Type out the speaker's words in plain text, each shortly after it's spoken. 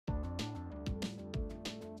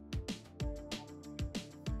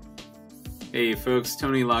Hey folks,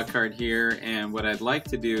 Tony Lockhart here, and what I'd like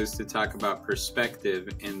to do is to talk about perspective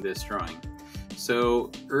in this drawing.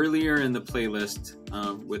 So earlier in the playlist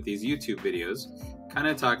with these YouTube videos, kind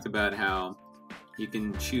of talked about how you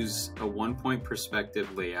can choose a one-point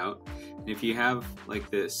perspective layout. And if you have like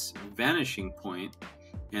this vanishing point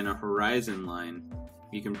and a horizon line,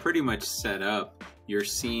 you can pretty much set up your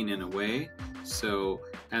scene in a way so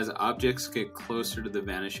as objects get closer to the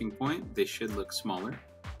vanishing point, they should look smaller.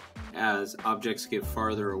 As objects get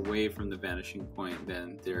farther away from the vanishing point,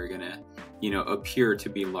 then they're gonna, appear to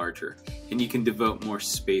be larger. And you can devote more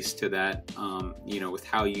space to that, with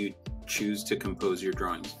how you choose to compose your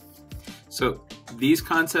drawings. So these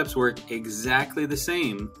concepts work exactly the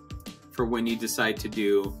same for when you decide to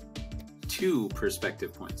do two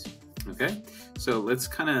perspective points. Okay, so let's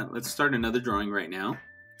start another drawing right now.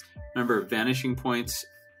 Remember, vanishing points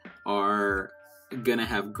are gonna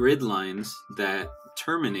have grid lines that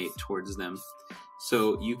terminate towards them.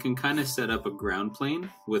 So you can kind of set up a ground plane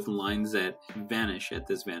with lines that vanish at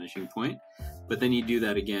this vanishing point, but then you do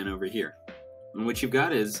that again over here. And what you've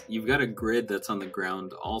got is, you've got a grid that's on the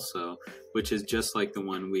ground also, which is just like the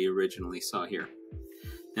one we originally saw here.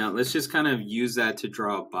 Now let's just kind of use that to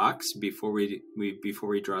draw a box before we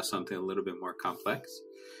draw something a little bit more complex.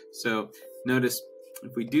 So notice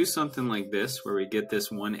if we do something like this, where we get this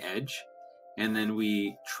one edge, and then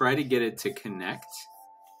we try to get it to connect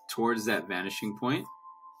towards that vanishing point,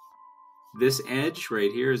 this edge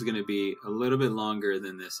right here is going to be a little bit longer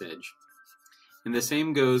than this edge. And the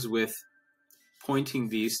same goes with pointing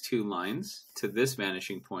these two lines to this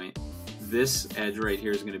vanishing point. This edge right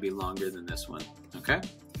here is going to be longer than this one. Okay?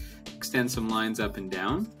 Extend some lines up and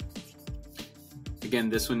down. Again,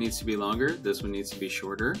 this one needs to be longer, this one needs to be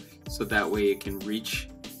shorter, so that way it can reach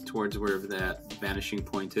towards wherever that vanishing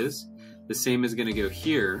point is. The same is going to go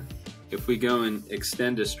here. If we go and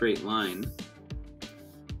extend a straight line,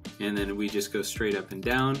 and then we just go straight up and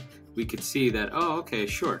down, we could see that, oh, okay,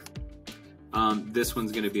 sure. This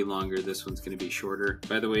one's going to be longer, this one's going to be shorter.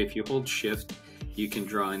 By the way, if you hold shift, you can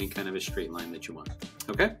draw any kind of a straight line that you want.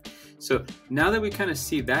 Okay? So now that we kind of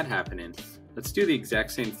see that happening, let's do the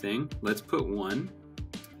exact same thing. Let's put one.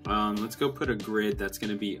 Let's go put a grid that's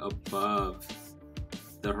going to be above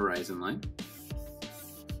the horizon line.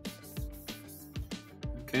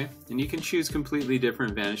 Okay, and you can choose completely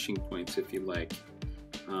different vanishing points if you like.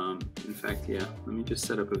 In fact, yeah, let me just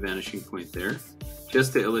set up a vanishing point there,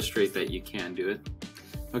 just to illustrate that you can do it.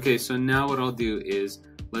 Okay, so now what I'll do is,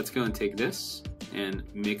 let's go and take this and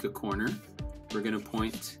make a corner. We're going to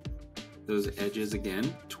point those edges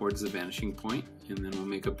again towards the vanishing point, and then we'll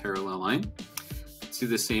make a parallel line. Let's do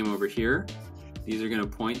the same over here. These are going to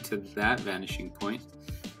point to that vanishing point,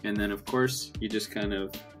 and then of course you just kind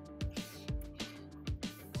of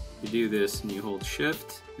do this and you hold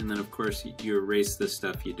shift, and then of course you erase the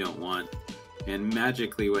stuff you don't want, and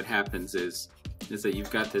magically what happens is that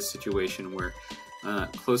you've got this situation where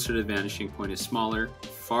closer to the vanishing point is smaller,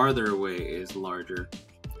 farther away is larger,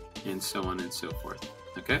 and so on and so forth.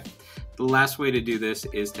 Okay, the last way to do this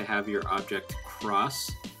is to have your object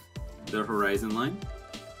cross the horizon line,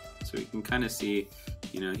 so we can kind of see,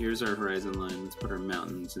 here's our horizon line. Let's put our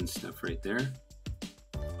mountains and stuff right there,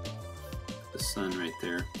 the sun right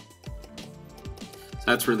there. So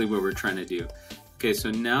that's really what we're trying to do. Okay, so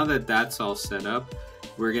now that that's all set up,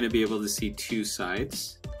 we're going to be able to see two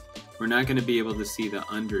sides. We're not going to be able to see the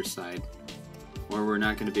underside, or we're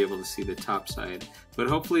not going to be able to see the top side, but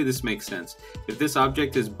hopefully this makes sense. If this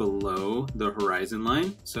object is below the horizon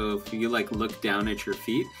line, so if you look down at your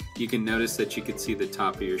feet, you can notice that you could see the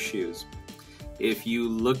top of your shoes. If you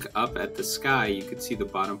look up at the sky, you could see the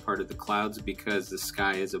bottom part of the clouds because the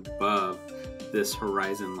sky is above this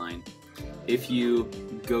horizon line. If you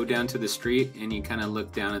go down to the street and you kind of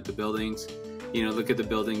look down at the buildings, look at the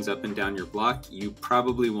buildings up and down your block, you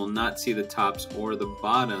probably will not see the tops or the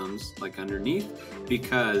bottoms like underneath,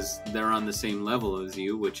 because they're on the same level as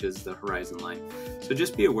you, which is the horizon line. So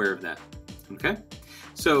just be aware of that. Okay?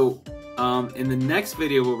 So in the next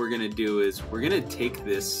video, what we're going to do is we're going to take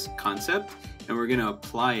this concept and we're going to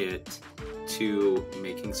apply it to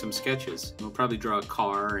making some sketches. We'll probably draw a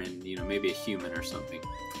car and maybe a human or something.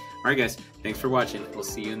 Alright guys, thanks for watching. We'll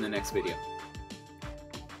see you in the next video.